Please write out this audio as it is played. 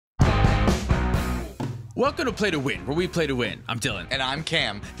Welcome to Play to Win, where we play to win. I'm Dylan. And I'm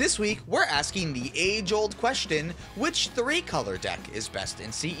Cam. This week, we're asking the age-old question, which three-color deck is best in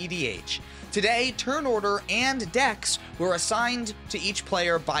cEDH? Today, turn order and decks were assigned to each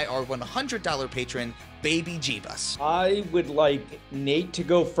player by our $100 patron, Baby Jeebus. I would like Nate to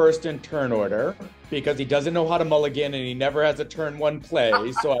go first in turn order, because he doesn't know how to mulligan and he never has a turn one play,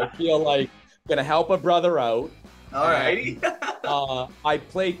 so I feel like I'm going to help a brother out. Alrighty. I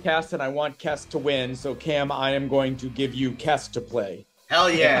play KESS and I want KESS to win, so Cam, I am going to give you KESS to play. Hell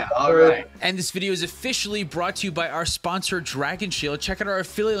yeah. All right. And this video is officially brought to you by our sponsor, Dragon Shield. Check out our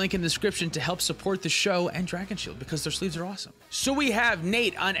affiliate link in the description to help support the show and Dragon Shield because their sleeves are awesome. So we have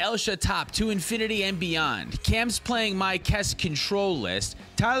Nate on ELSHA top to infinity and beyond. Cam's playing my KESS control list.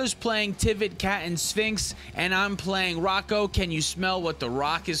 Tyler's playing TIVIT, Cat, and Sphinx. And I'm playing ROCCO. Can you smell what the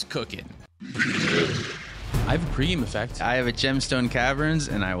rock is cooking? I have a pregame effect. I have a Gemstone Caverns,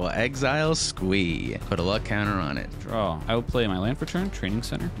 and I will exile Squee. Put a luck counter on it. Draw. I will play my land for turn, Training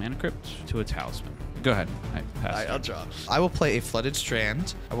Center, Mana Crypt, to a Talisman. Go ahead. I pass. I'll draw. I will play a Flooded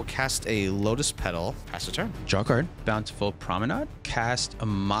Strand. I will cast a Lotus Petal. Pass a turn. Draw card. Bountiful Promenade. Cast a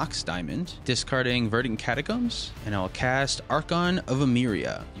Mox Diamond. Discarding Verdant Catacombs. And I will cast Archon of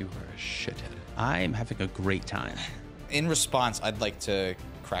Emeria. You are a shithead. I'm having a great time. In response, I'd like to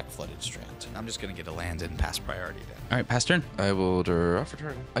crack Flooded Strand. I'm just going to get a land and pass priority then. All right, pass turn. I will draw for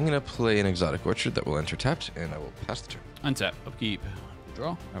turn. I'm going to play an Exotic Orchard that will enter tapped, and I will pass the turn. Untap. Upkeep.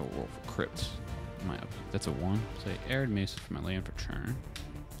 Draw. I will roll for Crypt. My upkeep. That's a 1. Say Arid Mesa for my land for turn.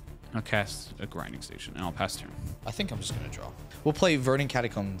 I'll cast a Grinding Station, and I'll pass turn. I think I'm just going to draw. We'll play Verdant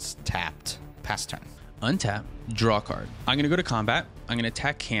Catacombs tapped. Pass turn. Untap. Draw card. I'm going to go to combat. I'm going to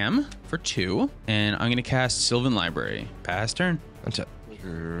attack Cam for 2, and I'm going to cast Sylvan Library. Pass turn. Untap.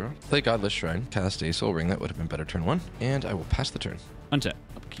 Play Godless Shrine, cast a Soul Ring that would have been better turn 1, and I will pass the turn. Untap.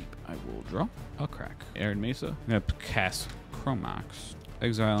 Upkeep. I will draw. I'll crack. Arid Mesa. I'm going to cast Chromax.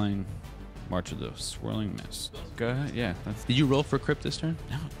 Exiling March of the Swirling Mist. Go ahead. Yeah. That's... Did you roll for Crypt this turn?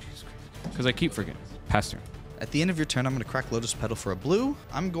 No, Jesus Christ. Because I keep forgetting. Pass turn. At the end of your turn, I'm going to crack Lotus Petal for a blue.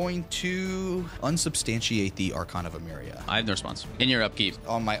 I'm going to unsubstantiate the Archon of Emeria. I have no response. In your upkeep.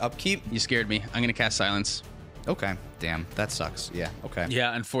 On my upkeep? You scared me. I'm going to cast Silence. Okay. Damn, that sucks. Yeah, okay.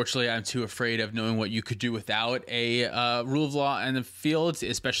 Yeah, unfortunately, I'm too afraid of knowing what you could do without a rule of law in the field,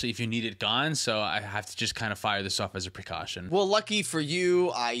 especially if you need it gone. So I have to just kind of fire this off as a precaution. Well, lucky for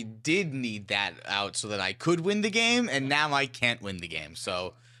you, I did need that out so that I could win the game, and now I can't win the game.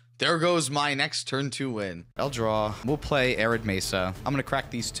 So there goes my next turn 2 win. I'll draw. We'll play Arid Mesa. I'm going to crack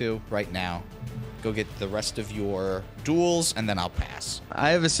these 2 right now. Go get the rest of your duels, and then I'll pass. I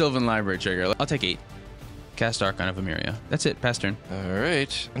have a Sylvan Library trigger. I'll take 8. Cast Archon of Emeria. That's it. Pass turn. All right.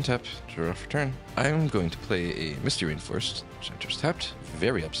 Untap. Draw for turn. I'm going to play a Misty Rainforest, which enters tapped.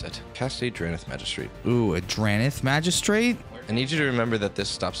 Very upset. Cast a Dranith Magistrate. Ooh, a Dranith Magistrate? I need you to remember that this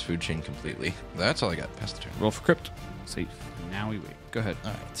stops food chain completely. That's all I got. Pass the turn. Roll for Crypt. Safe. Now we wait. Go ahead.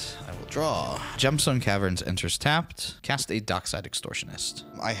 All right. I will draw. Gemstone Caverns enters tapped. Cast a Dockside Extortionist.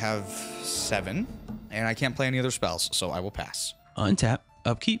 I have 7, and I can't play any other spells, so I will pass. Untap.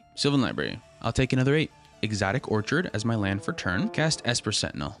 Upkeep. Sylvan Library. I'll take another 8. Exotic Orchard as my land for turn. Cast Esper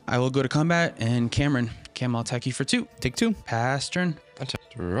Sentinel. I will go to combat, and Cameron. Cam, I'll attack you for 2. Take 2. Pass turn. Untap.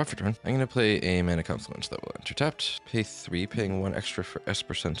 Draw for turn. I'm going to play a Mana Confluence that will enter tapped. Pay 3, paying 1 extra for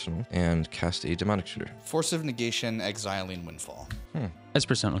Esper Sentinel, and cast a Demonic Shooter. Force of Negation, Exiling Windfall.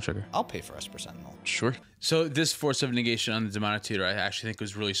 Esper Sentinel trigger. I'll pay for Esper Sentinel. Sure. So this Force of Negation on the Demonic Tutor, I actually think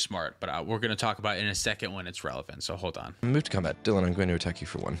was really smart, but we're going to talk about it in a second when it's relevant, so hold on. Move to combat. Dylan, I'm going to attack you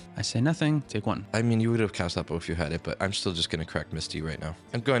for 1. I say nothing. Take 1. I mean, you would have cast that bow if you had it, but I'm still just going to crack Misty right now.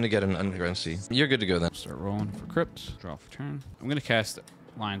 I'm going to get an Underground Sea. You're good to go then. Start rolling for Crypt. Draw for turn. I'm going to cast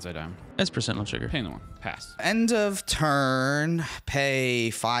Lion's Eye Diamond. Esper Sentinel trigger. Paying the 1. Pass. End of turn.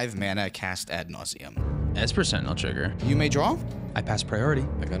 Pay 5 mana, cast Ad Nauseam. Esper Sentinel trigger. You may draw. I pass priority.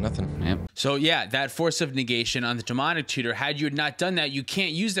 I got nothing. Yep. So yeah, that Force of Negation on the Demonic Tutor, had you not done that, you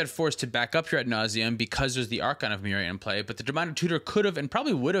can't use that force to back up your Ad Nauseam because there's the Archon of Emeria in play, but the Demonic Tutor could have and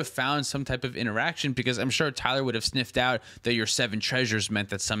probably would have found some type of interaction because I'm sure Tyler would have sniffed out that your 7 treasures meant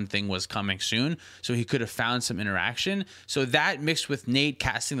that something was coming soon, so he could have found some interaction. So that mixed with Nate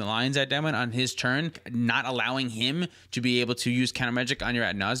casting the Lion's Eye Diamond on his turn, not allowing him to be able to use counter magic on your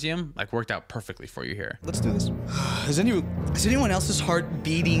Ad Nauseam, like worked out perfectly for you here. Let's do this. Is anyone else's heart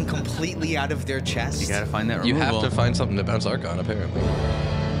beating completely out of their chest? You gotta find that You removal. have to find something to bounce Archon, apparently.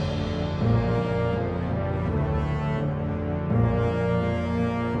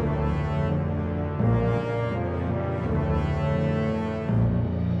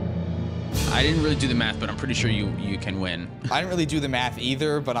 I I didn't really do the math, but I'm pretty sure you can win. I didn't really do the math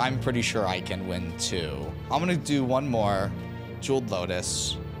either, but I'm pretty sure I can win too. I'm gonna do one more. Jeweled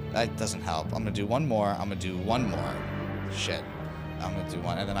Lotus. That doesn't help. I'm gonna do one more. I'm gonna do one more. Shit. I'm gonna do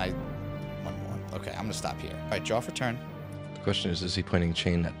one, and then one more. Okay, I'm gonna stop here. All right, draw for turn. The question is he pointing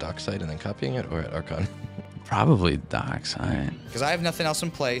chain at Dockside and then copying it, or at Archon? Probably Dockside. Because I have nothing else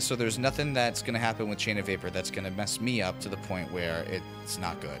in play, so there's nothing that's going to happen with Chain of Vapor that's going to mess me up to the point where it's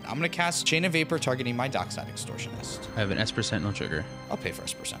not good. I'm going to cast Chain of Vapor targeting my Dockside Extortionist. I have an Esper Sentinel trigger. I'll pay for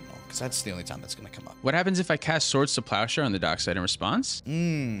Esper Sentinel, because that's the only time that's going to come up. What happens if I cast Swords to Plowshare on the Dockside in response?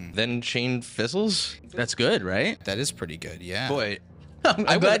 Then chain fizzles? That's good, right? That is pretty good, yeah. Boy,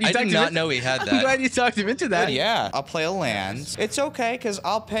 I'm glad you I talked did him not in- know he had I'm that. glad you talked him into that. Good, yeah. I'll play a land. It's okay, because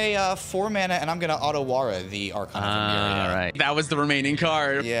I'll pay 4 mana, and I'm going to auto-Wara the Archon of Emeria. All right. That was the remaining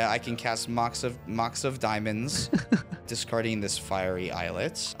card. Yeah, I can cast Mox of Diamonds, discarding this Fiery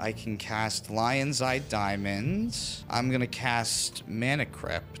Islet. I can cast Lion's Eye Diamond. I'm going to cast Mana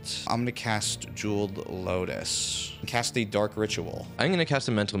Crypt. I'm going to cast Jeweled Lotus. Cast a Dark Ritual. I'm going to cast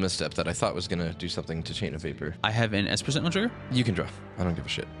a Mental Misstep that I thought was going to do something to Chain of Vapor. I have an Esper Sentinel trigger. You can draw. I don't give a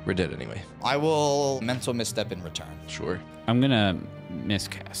shit. We're dead anyway. I will Mental Misstep in return. Sure. I'm gonna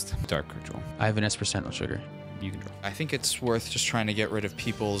miscast Dark Ritual. I have an Esper Sentinel trigger. You can draw. I think it's worth just trying to get rid of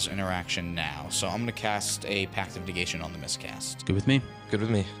people's interaction now. So I'm going to cast a Pact of Negation on the miscast. Good with me. Good with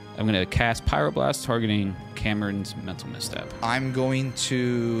me. I'm gonna cast Pyroblast targeting Cameron's Mental Misstep. I'm going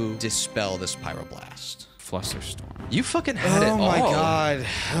to dispel this Pyroblast. Flusterstorm. You fucking had it all. Oh my god.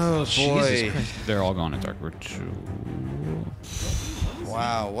 Oh boy. Jesus Christ. They're all going to Dark Ritual.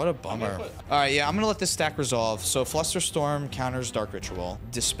 Wow, what a bummer. All right, yeah, I'm going to let this stack resolve. So Flusterstorm counters Dark Ritual.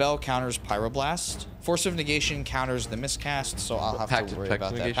 Dispel counters Pyroblast. Force of Negation counters the miscast, so I'll have to worry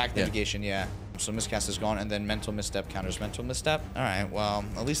about that. Pact of Negation, yeah. So miscast is gone, and then Mental Misstep counters Mental Misstep. All right, well,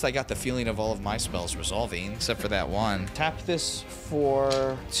 at least I got the feeling of all of my spells resolving, except for that one. Tap this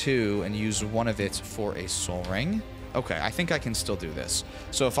for 2 and use one of it for a Soul Ring. Okay, I think I can still do this.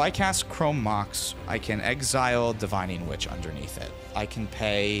 So if I cast Chrome Mox, I can exile Divining Witch underneath it. I can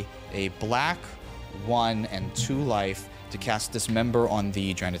pay a black 1 and 2 life to cast Dismember on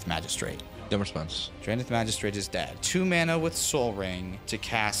the Drannith Magistrate. No response. Drannith Magistrate is dead. 2 mana with Soul Ring to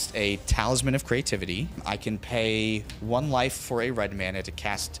cast a Talisman of Creativity. I can pay 1 life for a red mana to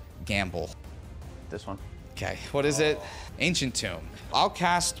cast Gamble. This one. Okay, what is it? Ancient Tomb. I'll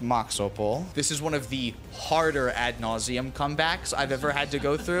cast Mox Opal. This is one of the harder ad nauseum comebacks I've ever had to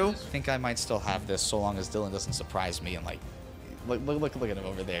go through. I think I might still have this so long as Dylan doesn't surprise me and like, look at him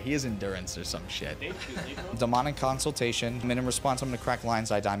over there. He has endurance or some shit. Demonic Consultation. And in response, I'm going to crack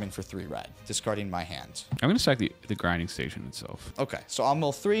Lion's Eye Diamond for 3 red, discarding my hand. I'm gonna sack the grinding station itself. Okay, so I'll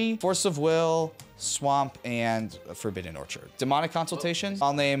mill 3, Force of Will, Swamp, and Forbidden Orchard. Demonic Consultation,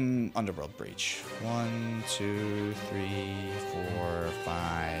 I'll name Underworld Breach. 1, 2, 3, 4,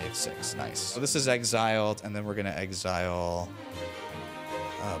 5, 6. Nice. So this is exiled, and then we're gonna exile...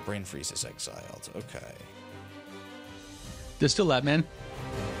 Brain Freeze is exiled. Okay. There's still Lab Man.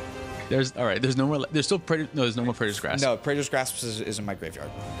 There's all right. There's no more. There's still there's no more Praetor's Grasp. No, Praetor's Grasp is in my graveyard.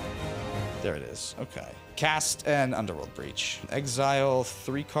 There it is. Okay. Cast an Underworld Breach. Exile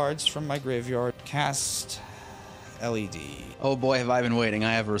 3 cards from my graveyard. Cast LED. Oh boy, have I been waiting.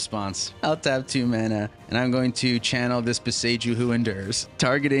 I have a response. I'll tap 2 mana, and I'm going to channel this Beseiju Who Endures,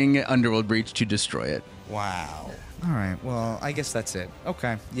 targeting Underworld Breach to destroy it. Wow. All right, well, I guess that's it.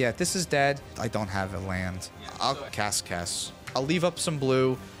 Okay, yeah, this is dead. I don't have a land. I'll cast KESS. I'll leave up some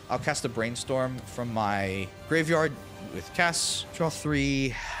blue. I'll cast a Brainstorm from my graveyard with KESS. Draw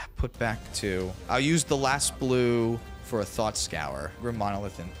 3, put back 2. I'll use the last blue for a Thought Scour. Grim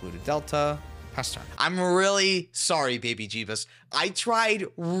Monolith and Polluted Delta. Pass turn. I'm really sorry, Baby Jeebus. I tried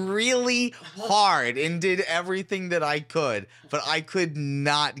really hard and did everything that I could, but I could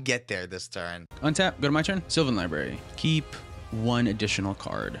not get there this turn. Untap. Go to my turn. Sylvan Library. Keep 1 additional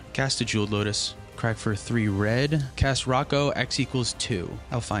card. Cast a Jeweled Lotus. Crack for 3 red. Cast ROCCO. X equals 2.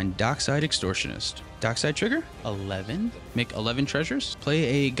 I'll find Dockside Extortionist. Dockside trigger. 11. Make 11 treasures. Play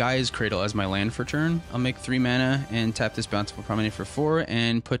a Gaia's Cradle as my land for turn. I'll make 3 mana and tap this Bountiful Promenade for 4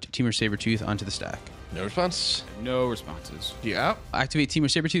 and put Temur Sabertooth onto the stack. No response. No responses. Yeah. Activate Temur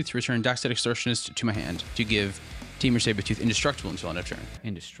Sabertooth to return Dockside Extortionist to my hand to give Temur Sabertooth indestructible until end of turn.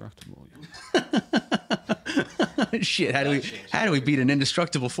 Indestructible. Shit, how do we beat an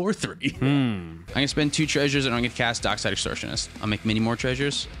indestructible 4/3? I'm gonna spend 2 treasures and I'm gonna cast Dockside Extortionist. I'll make many more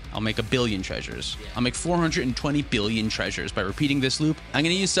treasures. I'll make 1 billion treasures. I'll make 420 billion treasures by repeating this loop. I'm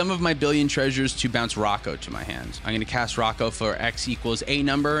gonna use some of my billion treasures to bounce ROCCO to my hand. I'm gonna cast ROCCO for X equals a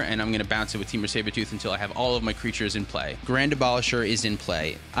number, and I'm gonna bounce it with Temur Sabertooth until I have all of my creatures in play. Grand Abolisher is in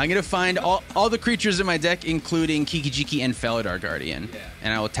play. I'm gonna find all the creatures in my deck, including Kiki-Jiki and Felidar Guardian.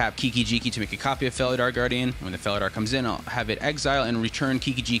 And I will tap Kiki-Jiki to make a copy of Felidar Guardian. When the Felidar comes in, I'll have it exile and return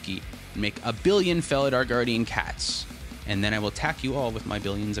Kiki-Jiki and make 1 billion Felidar Guardian cats. And then I will attack you all with my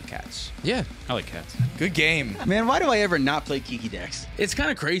billions of cats. Yeah. I like cats. Good game. Man, why do I ever not play Kiki decks? It's kind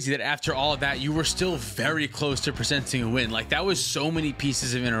of crazy that after all of that, you were still very close to presenting a win. Like, that was so many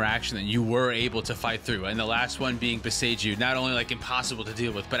pieces of interaction that you were able to fight through. And the last one being Beseiju, not only like impossible to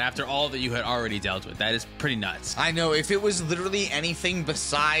deal with, but after all that you had already dealt with. That is pretty nuts. I know, if it was literally anything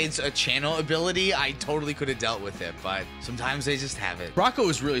besides a channel ability, I totally could have dealt with it, but sometimes they just have it. ROCCO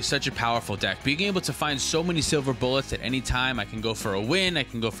is really such a powerful deck. Being able to find so many silver bullets at any time, I can go for a win, I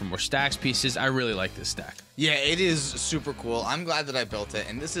can go for more stacks pieces. I really like this deck. Yeah, it is super cool. I'm glad that I built it,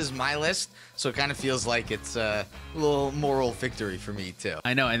 and this is my list, so it kind of feels like it's a little moral victory for me, too.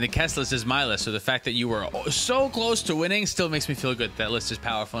 I know, and the KESS list is my list, so the fact that you were so close to winning still makes me feel good. That list is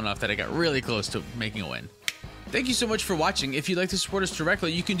powerful enough that I got really close to making a win. Thank you so much for watching. If you'd like to support us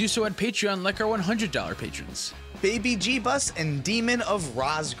directly, you can do so at Patreon like our $100 patrons. Baby G-Bus and Demon of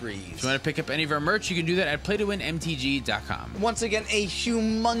Rosgreaves. If you want to pick up any of our merch, you can do that at playtowinmtg.com. Once again, a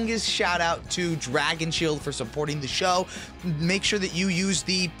humongous shout out to Dragon Shield for supporting the show. Make sure that you use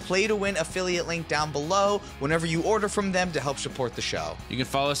the Play to Win affiliate link down below whenever you order from them to help support the show. You can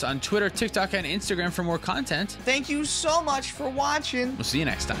follow us on Twitter, TikTok, and Instagram for more content. Thank you so much for watching. We'll see you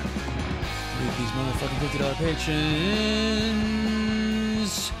next time. These motherfucking $50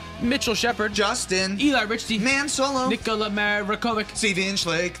 patrons. Mitchell Shepard, Justin, Eli Richie, Man Solo, Nicola Marakovic, Steven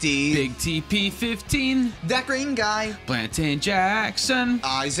Schlichty, Big TP15, That Green Guy, Blanton Jackson,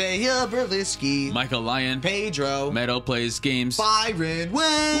 Isaiah Berlisky, Michael Lyon, Pedro, Meadow Plays Games, Byron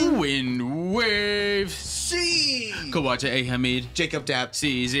Wynn, Wind Wave, C, Kawaja A. Hamid, Jacob Depp,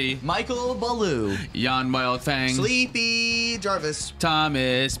 CZ, Michael Baloo, Jan Wildfang, Sleepy Jarvis,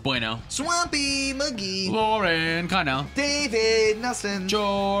 Thomas Bueno, Swampy McGee, Lauren Connell, David Nelson,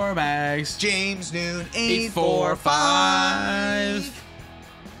 Jor Bags, James Noon, 845.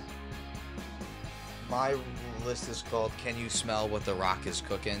 My list is called Can You Smell What the Rock is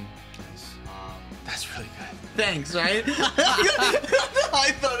Cooking? That's really good. Thanks, right?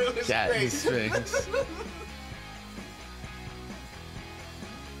 I thought it was That great. is